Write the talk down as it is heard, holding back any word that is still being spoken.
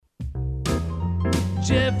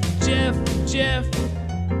Jeff, Jeff, Jeff.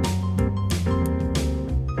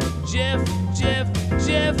 Jeff, Jeff,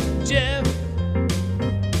 Jeff, Jeff.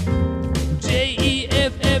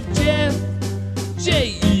 Jeff, Jeff.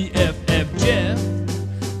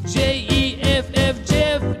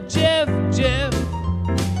 Jeff. Jeff.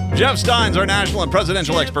 Jeff Stein's our national and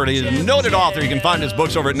presidential expert. He is a noted author. You can find his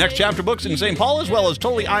books over at Next Chapter Books in St. Paul, as well as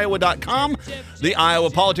totallyiowa.com. The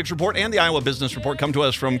Iowa Politics Report and the Iowa Business Report come to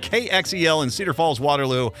us from KXEL in Cedar Falls,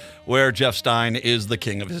 Waterloo, where Jeff Stein is the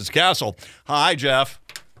king of his castle. Hi, Jeff.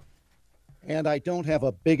 And I don't have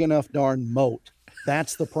a big enough darn moat.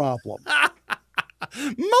 That's the problem.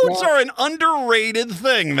 Moats are an underrated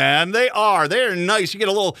thing, man. They are. They're nice. You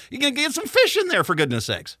can get some fish in there, for goodness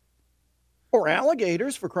sakes. Or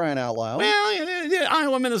alligators, for crying out loud. Well, yeah,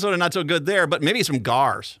 Iowa, Minnesota, not so good there, but maybe some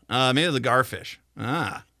gars. Maybe the garfish.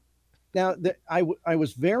 Now, I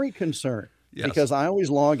was very concerned because I always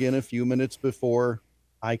log in a few minutes before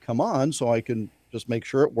I come on so I can just make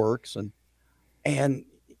sure it works. And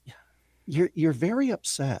you're very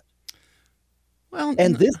upset. Well,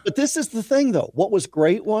 but this is the thing, though. What was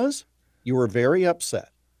great was you were very upset.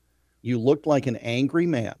 You looked like an angry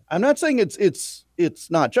man. I'm not saying it's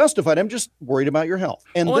not justified. I'm just worried about your health.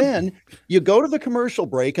 And then you go to the commercial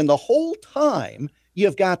break, and the whole time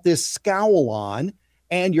you've got this scowl on,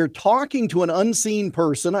 and you're talking to an unseen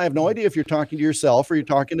person. I have no idea if you're talking to yourself or you're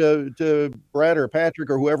talking to Brad or Patrick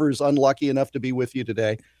or whoever is unlucky enough to be with you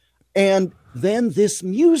today. And then this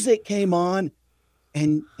music came on.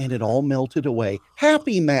 And it all melted away.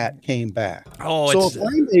 Happy Matt came back. So if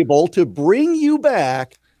I'm able to bring you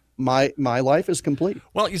back, my life is complete.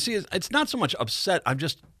 Well, you see, it's not so much upset. I'm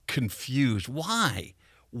just confused. Why?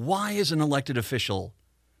 Why is an elected official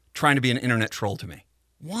trying to be an internet troll to me?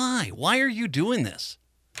 Why? Why are you doing this?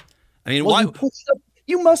 I mean, why?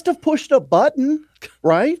 You must have pushed a button,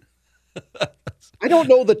 right? I don't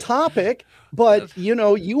know the topic. But,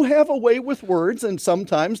 you have a way with words, and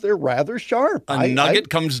sometimes they're rather sharp. A nugget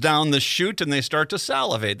comes down the chute, and they start to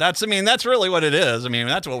salivate. That's really what it is. I mean,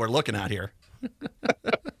 that's what we're looking at here.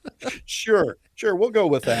 Sure. We'll go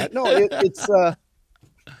with that. No,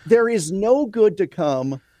 there is no good to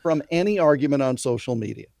come from any argument on social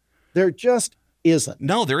media. There just isn't.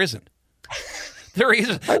 No, there isn't. There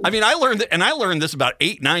isn't. I mean, I learned this about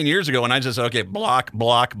 8-9 years ago, and I just said, okay, block,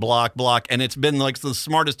 and it's been like the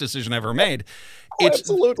smartest decision I ever made.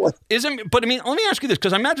 Absolutely. But I mean, let me ask you this,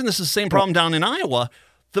 because I imagine this is the same problem down in Iowa.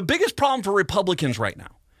 The biggest problem for Republicans right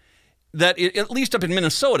now, at least up in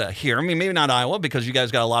Minnesota here, I mean, maybe not Iowa because you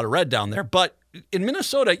guys got a lot of red down there, but in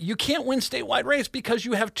Minnesota, you can't win statewide race because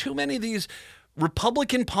you have too many of these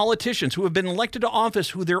Republican politicians who have been elected to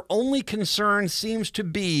office who their only concern seems to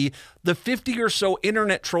be the 50 or so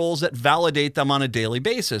internet trolls that validate them on a daily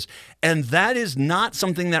basis. And that is not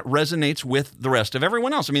something that resonates with the rest of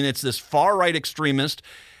everyone else. I mean, it's this far-right extremist,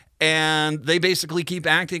 and they basically keep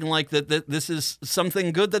acting like that this is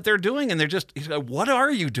something good that they're doing, and he's like, what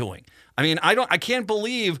are you doing? I mean, I can't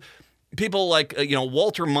believe people like,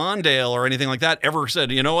 Walter Mondale or anything like that ever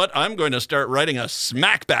said, you know what, I'm going to start writing a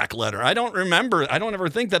smackback letter. I don't ever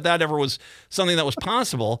think that ever was something that was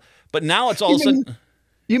possible. But now it's all of a sudden.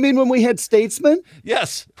 You mean when we had statesmen?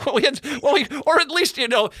 Yes. Or at least,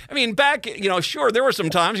 back, sure, there were some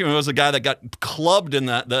times, it was a guy that got clubbed in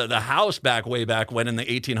the house way back when in the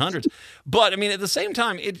 1800s. But I mean, at the same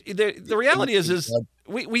time, the reality is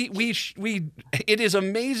it is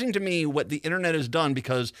amazing to me what the internet has done,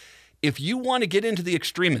 because if you want to get into the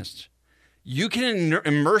extremists, you can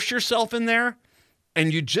immerse yourself in there,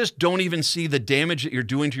 and you just don't even see the damage that you're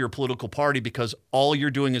doing to your political party, because all you're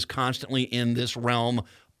doing is constantly in this realm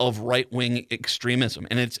of right-wing extremism.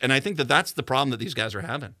 And I think that's the problem that these guys are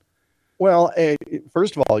having. Well,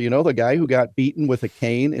 first of all, the guy who got beaten with a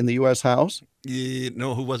cane in the U.S. House?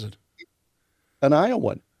 No, who was it? An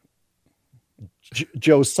Iowan.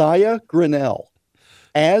 Josiah Grinnell.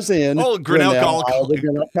 As in Grinnell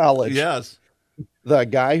College. Yes. The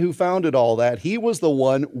guy who founded all that, he was the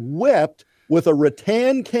one whipped with a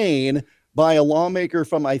rattan cane by a lawmaker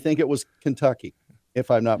from, I think it was Kentucky,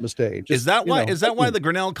 if I'm not mistaken. Is that why the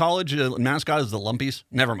Grinnell College mascot is the Lumpies?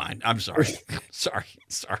 Never mind. I'm sorry. Sorry.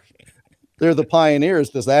 They're the Pioneers.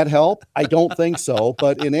 Does that help? I don't think so.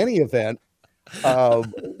 But in any event,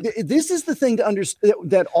 this is the thing to understand,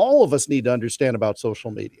 that all of us need to understand about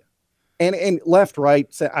social media. And left,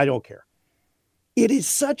 right, say, I don't care. It is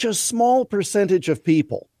such a small percentage of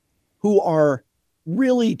people who are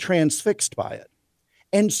really transfixed by it.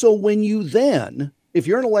 And so when you then, if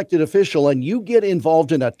you're an elected official and you get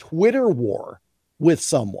involved in a Twitter war with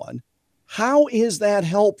someone, how is that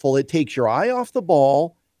helpful? It takes your eye off the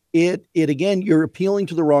ball. It again, you're appealing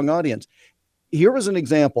to the wrong audience. here was an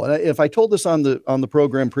example. And if I told this on the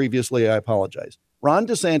program previously, I apologize. Ron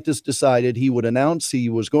DeSantis decided he would announce he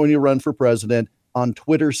was going to run for president on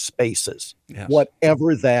Twitter Spaces,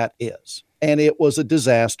 whatever that is. And it was a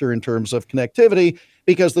disaster in terms of connectivity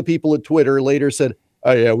because the people at Twitter later said,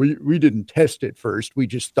 oh, yeah, we didn't test it first. We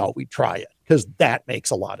just thought we'd try it because that makes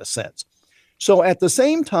a lot of sense. So at the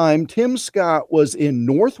same time, Tim Scott was in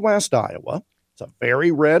Northwest Iowa. It's a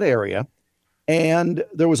very red area. And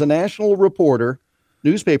there was a national reporter,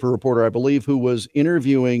 newspaper reporter, I believe, who was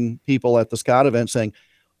interviewing people at the Scott event saying,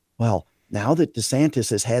 well, now that DeSantis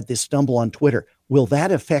has had this stumble on Twitter, will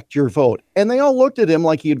that affect your vote? And they all looked at him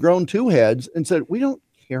like he had grown two heads and said, we don't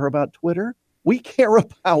care about Twitter. We care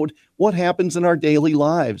about what happens in our daily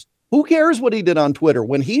lives. Who cares what he did on Twitter?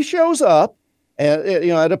 When he shows up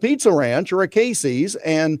at a pizza ranch or a Casey's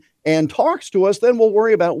and talks to us, then we'll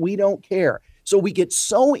worry about we don't care. So we get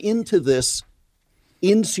so into this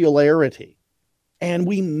insularity and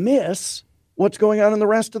we miss what's going on in the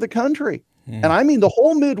rest of the country. And I mean, the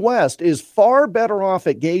whole Midwest is far better off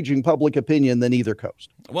at gauging public opinion than either coast.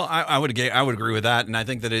 Well, I would agree with that. And I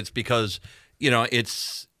think that it's because, and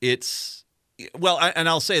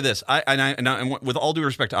I'll say this, and with all due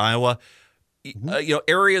respect to Iowa,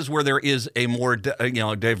 areas where there is a more,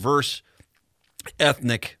 diverse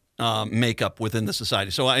ethnic makeup within the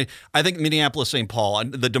society. So I think Minneapolis, St. Paul,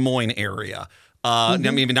 the Des Moines area,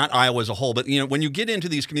 maybe not Iowa as a whole, but when you get into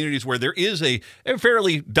these communities where there is a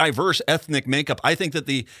fairly diverse ethnic makeup, I think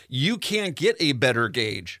that you can't get a better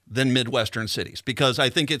gauge than Midwestern cities because I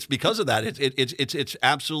think it's because of that. It's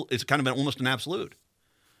absolute. It's kind of almost an absolute.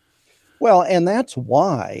 Well, and that's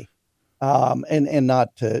why, and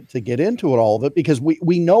not to get into it all of it, because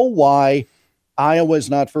we know why Iowa is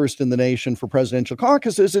not first in the nation for presidential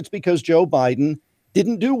caucuses. It's because Joe Biden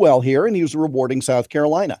didn't do well here, and he was rewarding South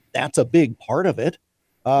Carolina. That's a big part of it.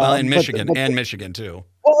 Well, and Michigan, and Michigan too.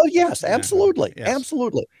 Oh, yes, absolutely. Yes.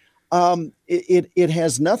 Absolutely. It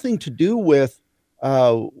has nothing to do with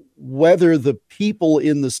whether the people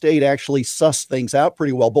in the state actually suss things out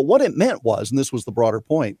pretty well. But what it meant was, and this was the broader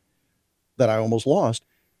point that I almost lost,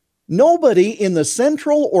 nobody in the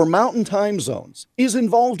central or mountain time zones is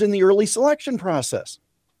involved in the early selection process.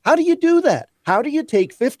 How do you do that? How do you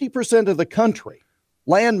take 50% of the country,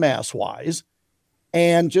 landmass wise,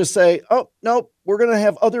 and just say, oh, no, we're going to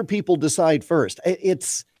have other people decide first?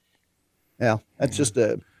 That's just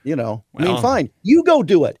fine. You go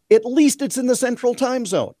do it. At least it's in the central time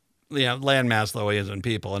zone. Yeah, landmass though isn't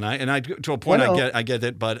people, and I to a point I get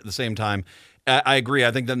it, but at the same time, I agree.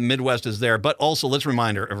 I think the Midwest is there, but also let's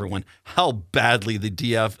remind everyone how badly the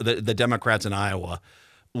Democrats in Iowa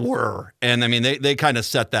were, and I mean they kind of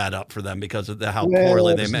set that up for them because of how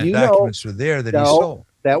poorly they met. Documents were there that he sold.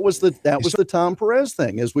 That was the Tom Perez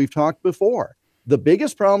thing, as we've talked before. The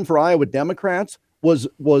biggest problem for Iowa Democrats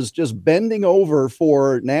was just bending over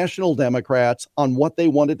for national Democrats on what they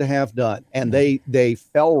wanted to have done, and they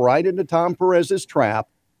fell right into Tom Perez's trap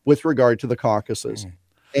with regard to the caucuses.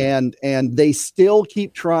 And they still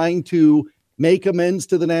keep trying to make amends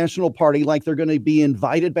to the National Party like they're going to be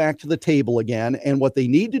invited back to the table again. And what they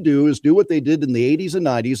need to do is do what they did in the 80s and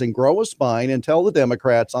 90s and grow a spine and tell the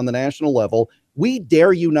Democrats on the national level, we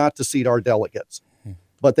dare you not to seat our delegates.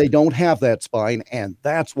 But they don't have that spine, and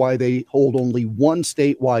that's why they hold only one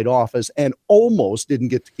statewide office and almost didn't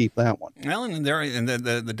get to keep that one. Well, and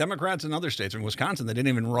the Democrats in other states, in Wisconsin, they didn't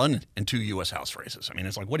even run in 2 U.S. House races. I mean,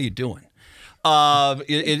 it's like, what are you doing? There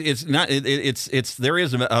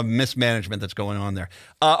is a mismanagement that's going on there.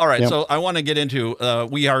 All right, so I want to get into.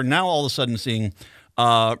 We are now all of a sudden seeing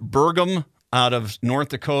Burgum out of North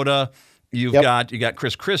Dakota. You've got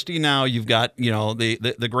Chris Christie now. You've got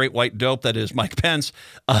the great white dope that is Mike Pence.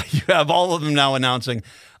 You have all of them now announcing.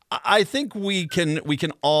 I think we can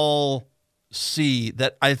all see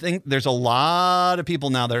that. I think there's a lot of people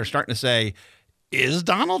now that are starting to say, is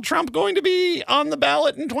Donald Trump going to be on the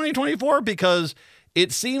ballot in 2024? Because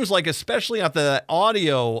it seems like, especially after the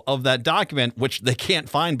audio of that document, which they can't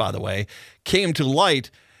find, by the way, came to light.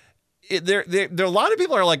 There a lot of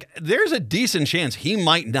people are like, there's a decent chance he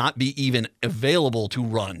might not be even available to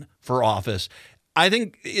run for office. I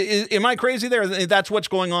think, am I crazy there? That's what's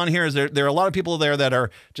going on here. Is there are a lot of people there that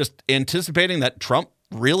are just anticipating that Trump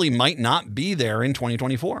really might not be there in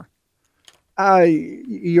 2024.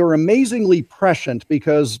 You're amazingly prescient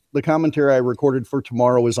because the commentary I recorded for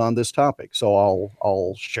tomorrow is on this topic. So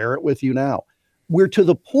I'll share it with you now. We're to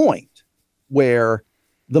the point where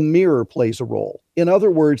the mirror plays a role. In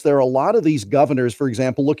other words, there are a lot of these governors, for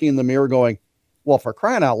example, looking in the mirror going, well, for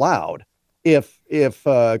crying out loud, if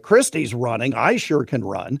Christie's running, I sure can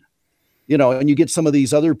run, and you get some of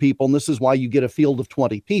these other people. And this is why you get a field of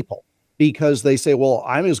 20 people, because they say, well,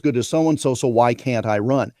 I'm as good as so-and-so, so why can't I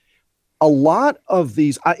run? A lot of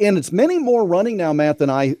these, and it's many more running now, Matt,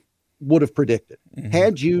 than I would have predicted.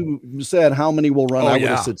 Had you said how many will run, I would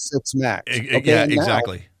have said 6 max. Okay, yeah, now,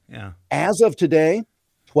 exactly. Yeah. as of today,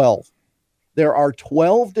 12. There are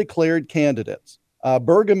 12 declared candidates.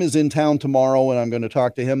 Burgum is in town tomorrow, and I'm going to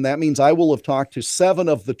talk to him. That means I will have talked to 7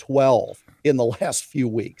 of the 12 in the last few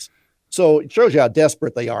weeks. So it shows you how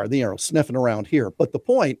desperate they are, sniffing around here. But the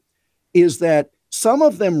point is that some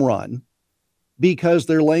of them run because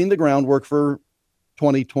they're laying the groundwork for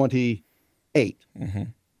 2028.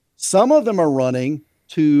 Some of them are running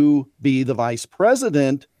to be the vice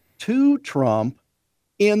president to Trump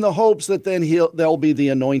in the hopes that then they'll be the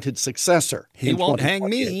anointed successor. He won't hang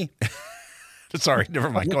me. Sorry, never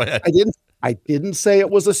mind. Go ahead. I didn't say it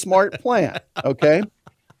was a smart plan. Okay.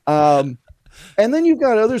 And then you've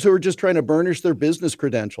got others who are just trying to burnish their business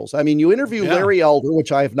credentials. I mean, you interview Larry Elder,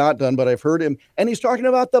 which I have not done, but I've heard him, and he's talking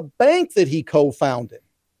about the bank that he co-founded.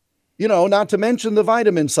 Not to mention the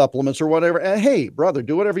vitamin supplements or whatever. And hey, brother,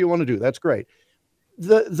 do whatever you want to do. That's great.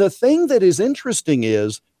 The thing that is interesting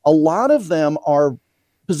is a lot of them are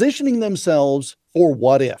positioning themselves for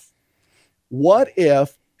what if. What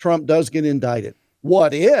if Trump does get indicted?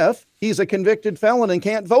 What if he's a convicted felon and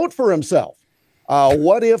can't vote for himself?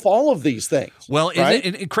 What if all of these things? Well,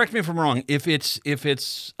 right? Correct me if I'm wrong. If it's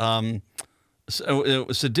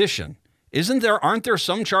sedition, aren't there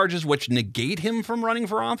some charges which negate him from running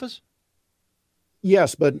for office?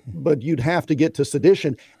 Yes, but you'd have to get to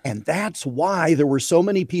sedition, and that's why there were so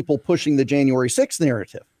many people pushing the January 6th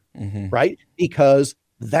narrative, right? Because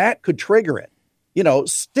that could trigger it.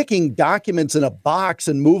 Sticking documents in a box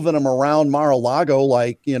and moving them around Mar-a-Lago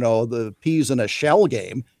like the peas in a shell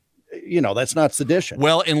game. That's not sedition.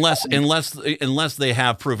 Well, unless they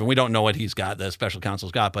have proof, and we don't know what he's got, the special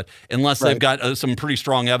counsel's got, but unless they've got some pretty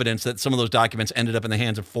strong evidence that some of those documents ended up in the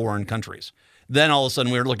hands of foreign countries, then all of a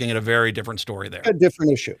sudden we're looking at a very different story there. A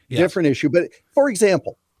different issue. Yes. Different issue. But for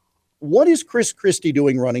example, what is Chris Christie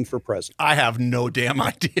doing running for president? I have no damn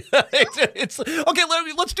idea. it's okay.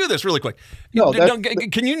 Let's do this really quick. No,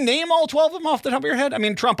 can you name all 12 of them off the top of your head? I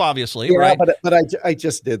mean, Trump, obviously, yeah, right? But I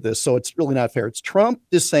just did this, so it's really not fair. It's Trump,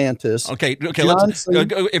 DeSantis. Okay. Johnson.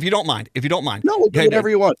 Let's. If you don't mind. No, do whatever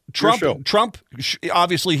you want. Trump.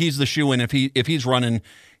 Obviously, he's the shoo-in. If he's running,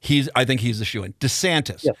 I think he's the shoo-in.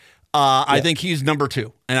 DeSantis. Yeah. I think he's number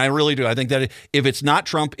 2, and I really do. I think that if it's not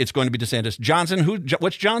Trump, it's going to be DeSantis. Johnson,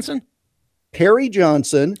 what's Johnson? Perry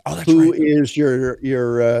Johnson, who right. is your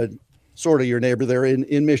sort of your neighbor there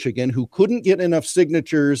in Michigan, who couldn't get enough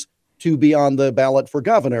signatures to be on the ballot for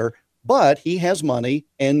governor, but he has money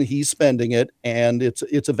and he's spending it, and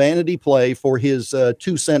it's a vanity play for his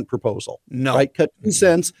 2-cent proposal. No, right? Cut 2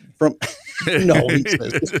 cents from. No, he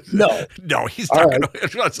says no. He's not going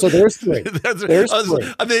to. So there's 3. There's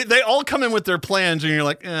 3. I mean, they all come in with their plans, and you're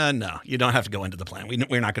like, no, you don't have to go into the plan.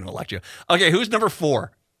 We're not going to elect you. Okay, who's number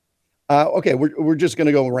 4? Okay, we're just going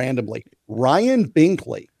to go randomly. Ryan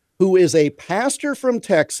Binkley, who is a pastor from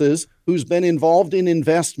Texas who's been involved in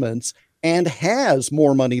investments and has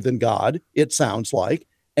more money than God, it sounds like.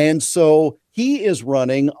 And so he is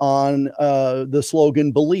running on the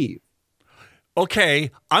slogan "Believe."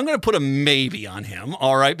 Okay, I'm going to put a maybe on him,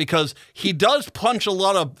 all right, because he does punch a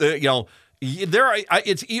lot of,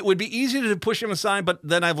 it would be easy to push him aside, but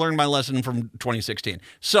then I've learned my lesson from 2016.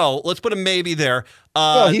 So let's put a maybe there.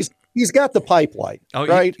 Well, he's got the pipeline,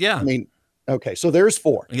 right? Yeah. I mean, okay, so there's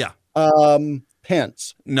 4. Yeah.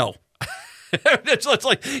 Pence. No. it's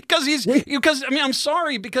like, because I'm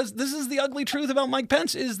sorry, because this is the ugly truth about Mike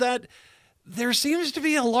Pence is that there seems to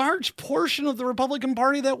be a large portion of the Republican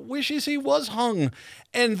Party that wishes he was hung.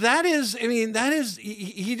 And that is,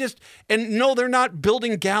 he just, and no, they're not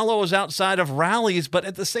building gallows outside of rallies, but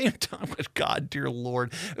at the same time, God, dear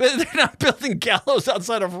Lord, they're not building gallows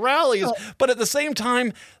outside of rallies, but at the same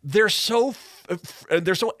time, they're so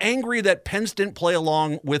angry that Pence didn't play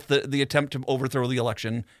along with the attempt to overthrow the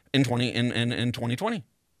election in 2020.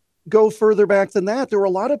 Go further back than that. There were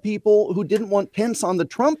a lot of people who didn't want Pence on the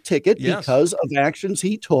Trump ticket because of actions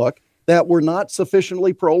he took that were not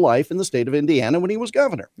sufficiently pro-life in the state of Indiana when he was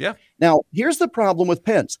governor. Yeah. Now, here's the problem with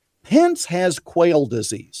Pence. Pence has quail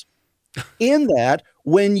disease in that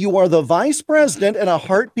when you are the vice president and a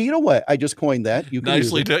heartbeat away, I just coined that. You can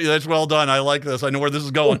nicely, that's well done. I like this. I know where this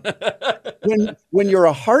is going. when you're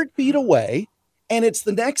a heartbeat away and it's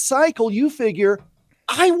the next cycle, you figure,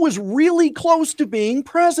 I was really close to being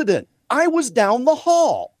president. I was down the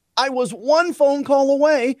hall. I was one phone call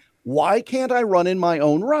away. Why can't I run in my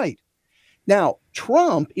own right? Now,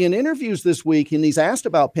 Trump, in interviews this week, and he's asked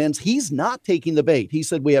about Pence, he's not taking the bait. He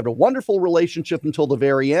said, we had a wonderful relationship until the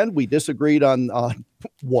very end. We disagreed on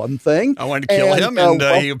one thing. I wanted to kill him, and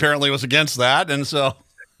he apparently was against that. And so...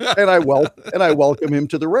 and I welcome him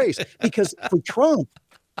to the race. Because for Trump,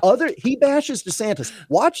 he bashes DeSantis.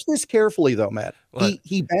 Watch this carefully, though, Matt.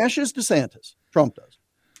 He bashes DeSantis. Trump does.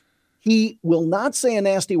 He will not say a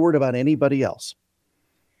nasty word about anybody else.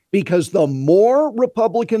 Because the more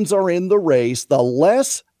Republicans are in the race, the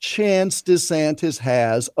less chance DeSantis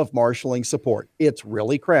has of marshaling support. It's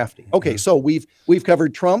really crafty. Okay, so we've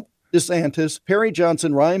covered Trump, DeSantis, Perry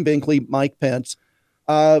Johnson, Ryan Binkley, Mike Pence,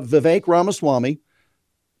 Vivek Ramaswamy.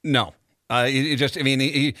 No.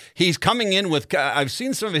 He's coming in with, I've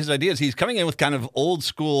seen some of his ideas. He's coming in with kind of old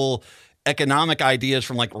school economic ideas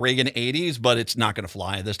from like Reagan 80s, but it's not going to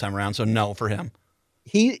fly this time around. So no for him.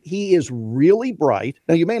 He is really bright.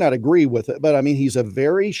 Now, you may not agree with it, but I mean, he's a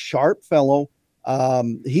very sharp fellow.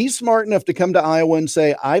 He's smart enough to come to Iowa and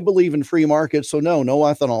say, I believe in free markets. So no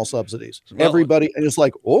ethanol subsidies. Well, everybody is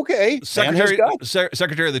like, okay. Secretary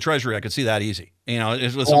of the Treasury. I could see that easy.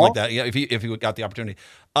 It's something like that. Yeah. If he got the opportunity.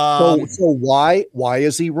 So why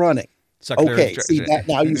is he running? Secretary see that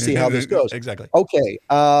now you see how this goes. Exactly. Okay.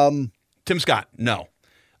 Tim Scott. No.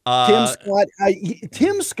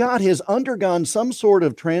 Tim Scott has undergone some sort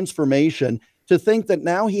of transformation to think that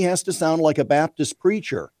now he has to sound like a Baptist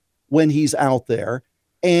preacher when he's out there.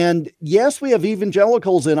 And yes, we have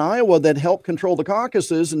evangelicals in Iowa that help control the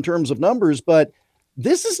caucuses in terms of numbers, but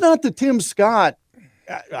this is not the Tim Scott.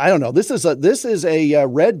 I don't know. This is a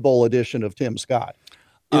Red Bull edition of Tim Scott.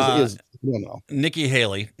 Nikki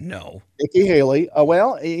Haley. No. Nikki Haley.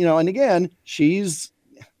 And again,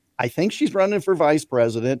 I think she's running for vice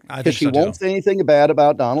president because she won't say anything bad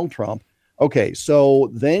about Donald Trump. Okay,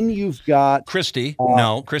 so then you've got Christie.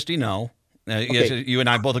 Christie, no. Okay. Yes, you and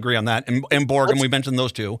I both agree on that. And Borgum, we mentioned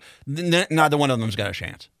those two. Neither one of them's got a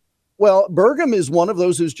chance. Well, Burgum is one of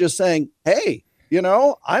those who's just saying, hey,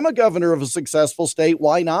 I'm a governor of a successful state.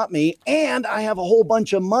 Why not me? And I have a whole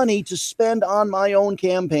bunch of money to spend on my own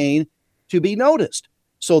campaign to be noticed.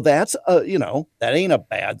 So that's, that ain't a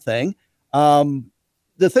bad thing.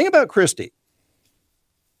 The thing about Christie,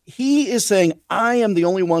 he is saying, I am the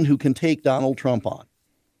only one who can take Donald Trump on.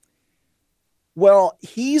 Well,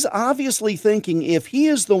 he's obviously thinking if he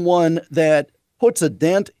is the one that puts a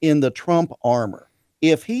dent in the Trump armor,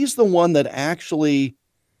 if he's the one that actually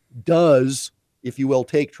does, if you will,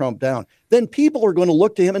 take Trump down, then people are going to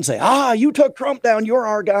look to him and say, you took Trump down, you're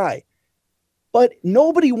our guy. But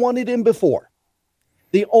nobody wanted him before.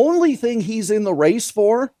 The only thing he's in the race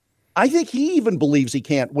for, I think he even believes he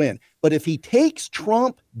can't win. But if he takes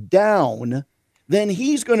Trump down, then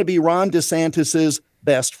he's going to be Ron DeSantis's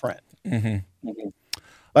best friend. Mm-hmm. Mm-hmm.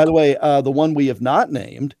 By the way, the one we have not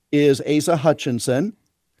named is Asa Hutchinson.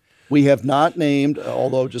 We have not named,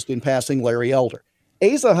 although just in passing, Larry Elder.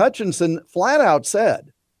 Asa Hutchinson flat out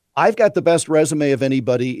said, I've got the best resume of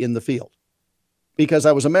anybody in the field because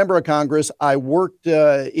I was a member of Congress. I worked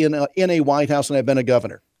in a White House and I've been a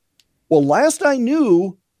governor. Well, last I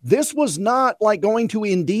knew, this was not like going to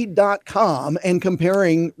Indeed.com and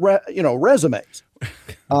comparing, resumes.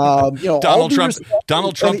 Donald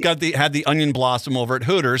Trump had the onion blossom over at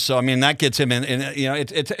Hooters, so I mean that gets him in.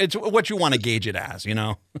 It's what you want to gauge it as,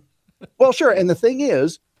 Well, sure, and the thing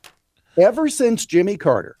is, ever since Jimmy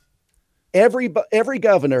Carter, every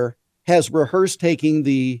governor has rehearsed taking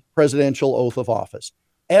the presidential oath of office.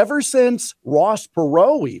 Ever since Ross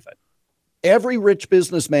Perot, even every rich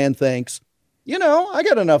businessman thinks, I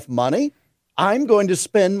got enough money. I'm going to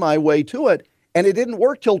spend my way to it. And it didn't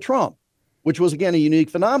work till Trump, which was, again, a unique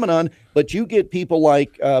phenomenon. But you get people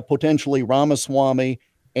like potentially Ramaswamy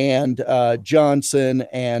and Johnson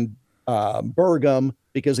and Burgum,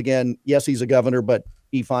 because, again, yes, he's a governor, but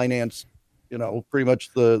he financed, pretty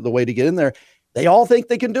much the way to get in there. They all think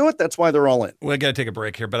they can do it. That's why they're all in. We got to take a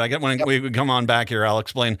break here, but when we come on back here, I'll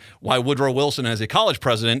explain why Woodrow Wilson, as a college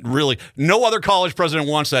president, really no other college president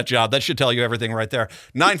wants that job. That should tell you everything right there.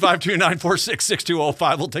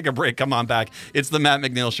 952-946-6205. We'll take a break. Come on back. It's the Matt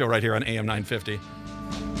McNeil Show right here on AM 950.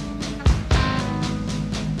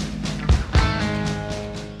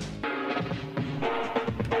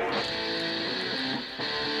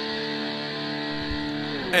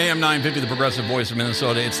 AM 950, the progressive voice of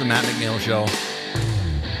Minnesota. It's the Matt McNeil Show.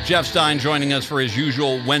 Jeff Stein joining us for his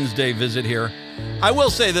usual Wednesday visit here. I will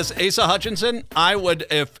say this, Asa Hutchinson, I would,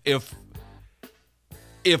 if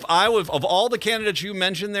I was, of all the candidates you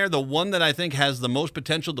mentioned there, the one that I think has the most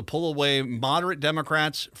potential to pull away moderate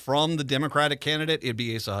Democrats from the Democratic candidate, it'd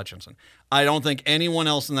be Asa Hutchinson. I don't think anyone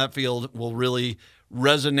else in that field will really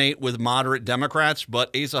resonate with moderate Democrats,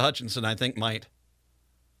 but Asa Hutchinson, I think, might.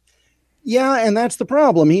 Yeah, and that's the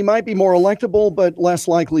problem. He might be more electable, but less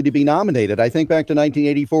likely to be nominated. I think back to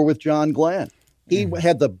 1984 with John Glenn. He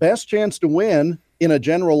had the best chance to win in a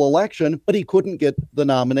general election, but he couldn't get the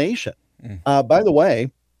nomination. By the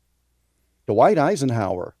way, Dwight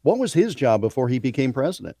Eisenhower, what was his job before he became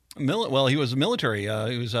president? Well, he was military.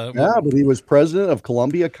 But he was president of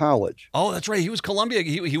Columbia College. Oh, that's right. He was Columbia.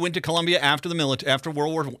 He went to Columbia after the military, after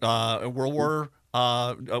World War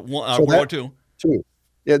II.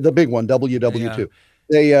 Yeah, the big one, WW2.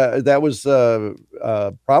 That was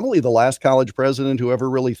probably the last college president who ever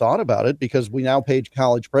really thought about it, because we now page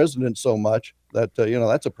college presidents so much that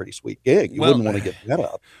that's a pretty sweet gig. You wouldn't want to get that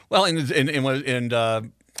up. Well, and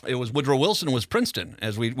it was Woodrow Wilson was Princeton,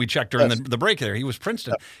 as we checked during the break there. He was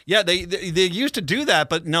Princeton. Yeah, they used to do that,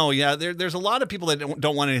 but no, there's a lot of people that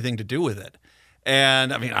don't want anything to do with it.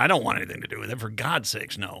 And I mean, I don't want anything to do with it, for God's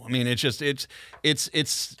sakes, no. I mean, it's just it's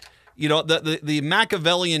the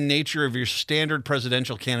Machiavellian nature of your standard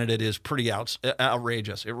presidential candidate is pretty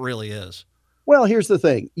outrageous. It really is. Well, here's the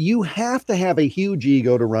thing. You have to have a huge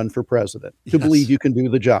ego to run for president to believe you can do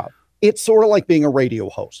the job. It's sort of like being a radio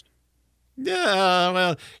host. Yeah,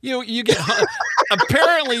 well, you get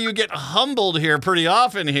apparently you get humbled here pretty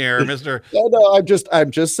often here, Mr. No, I'm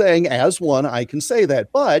just saying, as one, I can say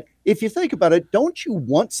that. But if you think about it, don't you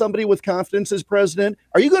want somebody with confidence as president?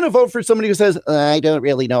 Are you going to vote for somebody who says, I don't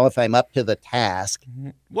really know if I'm up to the task?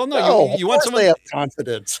 Well, no, you want someone they have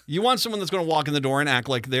confidence. You want someone that's going to walk in the door and act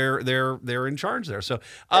like they're in charge there. So,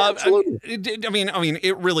 absolutely. I mean,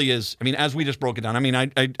 it really is. I mean, as we just broke it down. I mean,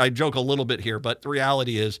 I joke a little bit here, but the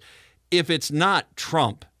reality is, if it's not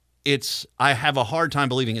Trump, I have a hard time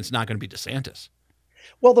believing it's not going to be DeSantis.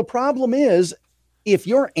 Well, the problem is, if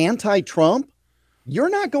you're anti-Trump, you're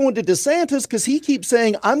not going to DeSantis, because he keeps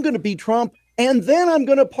saying, I'm going to be Trump, and then I'm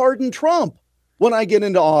going to pardon Trump when I get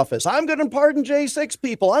into office. I'm going to pardon J6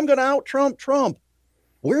 people. I'm going to out-Trump Trump.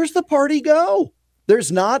 Where's the party go?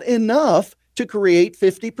 There's not enough to create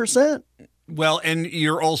 50%. Well, and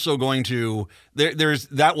you're also going to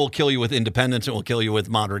that will kill you with independents. It will kill you with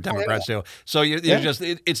moderate Democrats too. So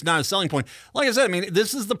it's not a selling point. Like I said, I mean,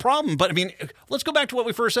 this is the problem. But I mean, let's go back to what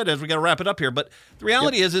we first said as we got to wrap it up here. But the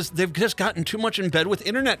reality is they've just gotten too much in bed with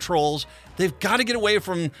internet trolls. They've got to get away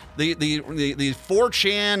from the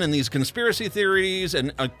 4chan and these conspiracy theories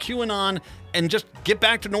and QAnon, and just get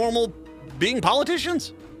back to normal being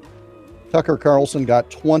politicians. Tucker Carlson got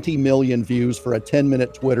 20 million views for a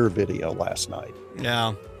 10-minute Twitter video last night.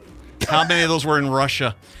 Yeah. How many of those were in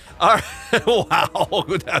Russia? All right. Wow,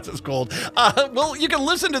 that's cold. Well, you can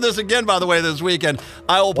listen to this again, by the way, this weekend.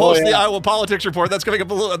 I will post the Iowa Politics Report. That's coming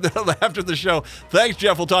up a little after the show. Thanks,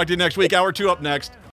 Jeff. We'll talk to you next week. Hour 2 up next.